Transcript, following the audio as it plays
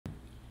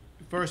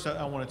First,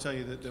 I want to tell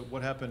you that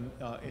what happened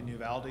in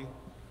Uvalde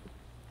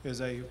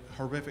is a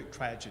horrific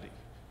tragedy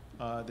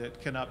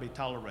that cannot be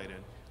tolerated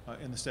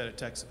in the state of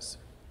Texas.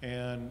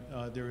 And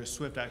there is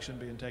swift action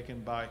being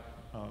taken by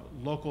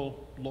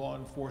local law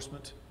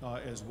enforcement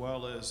as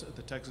well as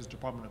the Texas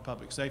Department of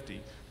Public Safety.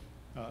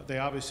 They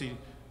obviously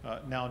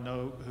now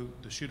know who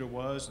the shooter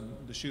was, and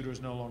the shooter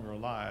is no longer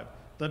alive.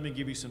 Let me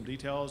give you some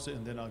details,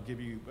 and then I'll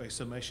give you a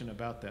summation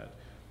about that.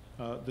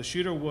 The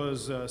shooter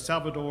was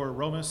Salvador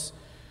Romas,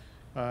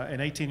 an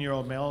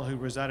 18-year-old male who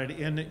resided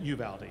in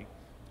Uvalde.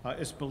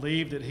 It's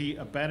believed that he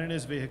abandoned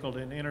his vehicle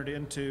and entered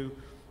into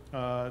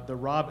the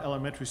Robb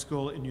Elementary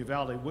School in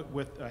Uvalde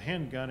with a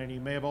handgun, and he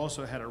may have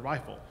also had a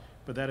rifle,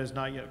 but that is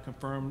not yet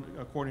confirmed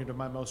according to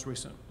my most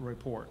recent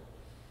report.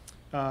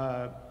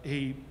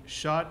 He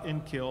shot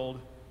and killed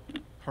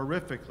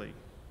horrifically,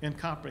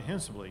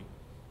 incomprehensibly,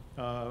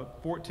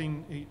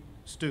 14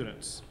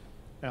 students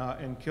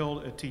and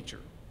killed a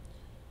teacher.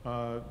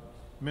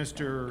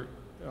 Mr.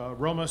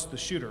 Romas, the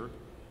shooter,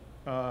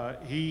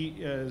 he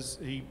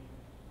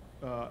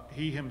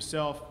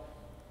himself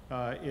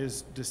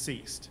is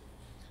deceased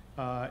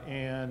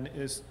and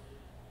is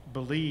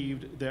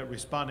believed that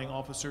responding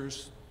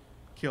officers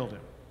killed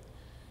him.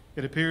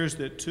 It appears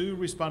that 2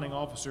 responding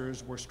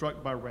officers were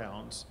struck by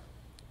rounds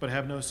but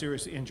have no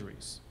serious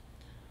injuries.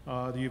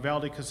 The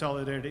Uvalde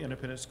Consolidated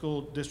Independent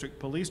School District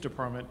Police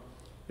Department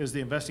is the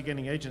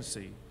investigating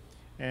agency,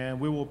 and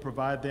we will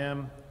provide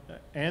them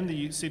and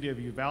the city of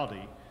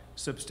Uvalde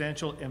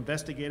substantial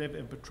investigative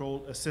and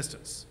patrol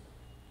assistance.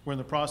 We're in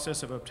the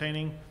process of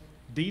obtaining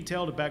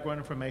detailed background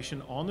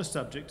information on the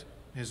subject,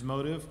 his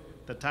motive,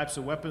 the types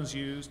of weapons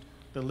used,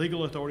 the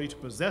legal authority to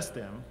possess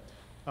them,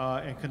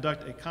 and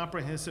conduct a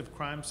comprehensive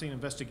crime scene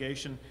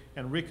investigation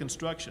and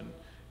reconstruction,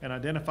 and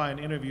identify and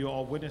interview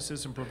all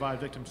witnesses and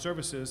provide victim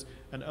services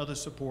and other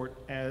support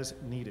as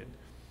needed.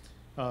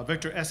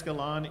 Victor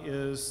Escalon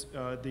is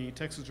the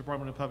Texas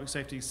Department of Public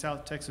Safety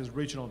South Texas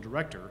Regional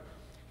Director.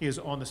 He is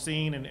on the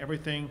scene, and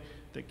everything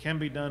that can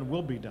be done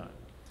will be done.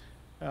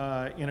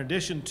 In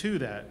addition to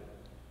that,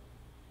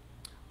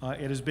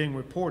 it is being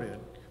reported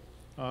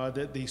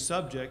that the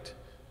subject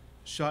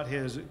shot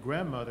his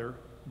grandmother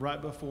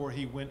right before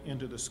he went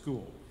into the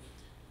school.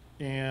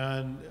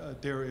 And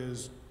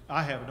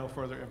I have no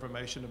further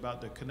information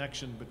about the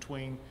connection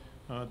between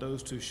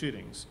those 2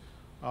 shootings.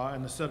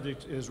 And the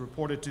subject is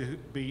reported to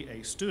be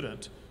a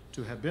student,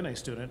 to have been a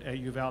student at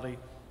Uvalde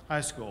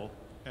High School,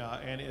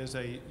 and is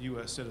a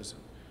U.S. citizen.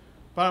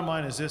 Bottom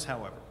line is this,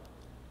 however,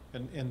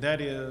 and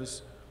that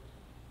is,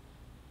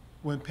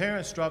 when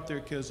parents drop their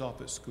kids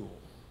off at school,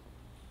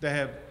 they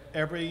have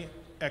every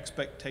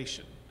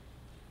expectation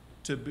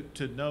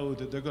to know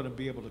that they're going to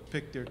be able to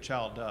pick their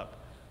child up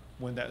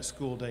when that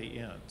school day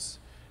ends.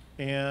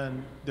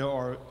 And there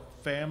are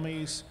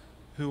families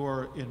who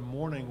are in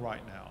mourning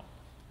right now,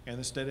 and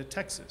the state of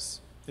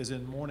Texas is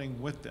in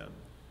mourning with them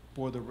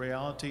for the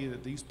reality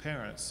that these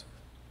parents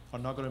are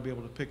not going to be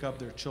able to pick up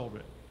their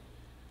children.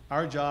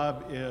 Our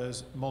job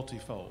is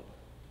multifold.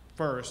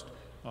 First,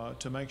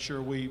 to make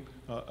sure we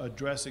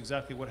address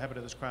exactly what happened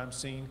at this crime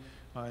scene,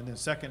 and then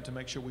second, to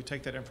make sure we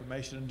take that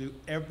information and do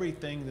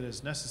everything that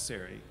is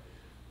necessary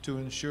to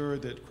ensure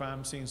that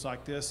crime scenes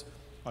like this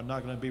are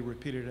not going to be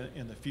repeated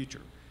in the future,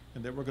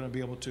 and that we're going to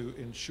be able to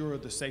ensure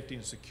the safety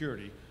and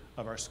security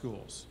of our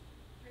schools.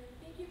 Great.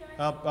 Thank you,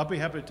 guys. I'll be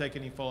happy to take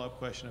any follow-up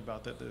question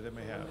about that they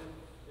may have.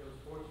 There was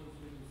 14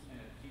 students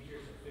and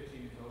teachers, so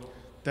 15 in total?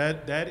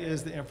 That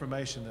is the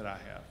information that I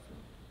have.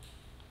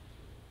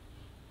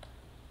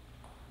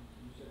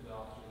 You said the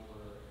officers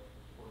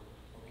were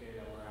okay,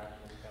 that were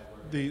acting,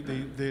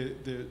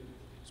 that were...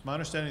 It's my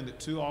understanding that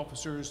 2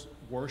 officers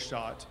were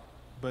shot,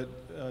 but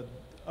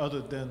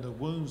other than the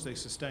wounds they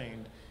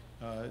sustained,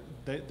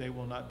 they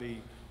will not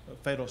be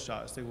fatal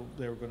shots. They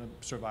were going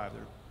to survive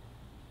their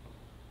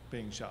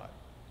being shot.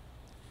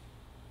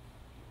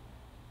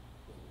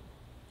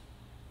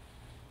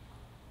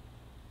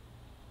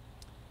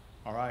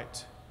 All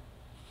right.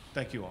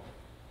 Thank you all.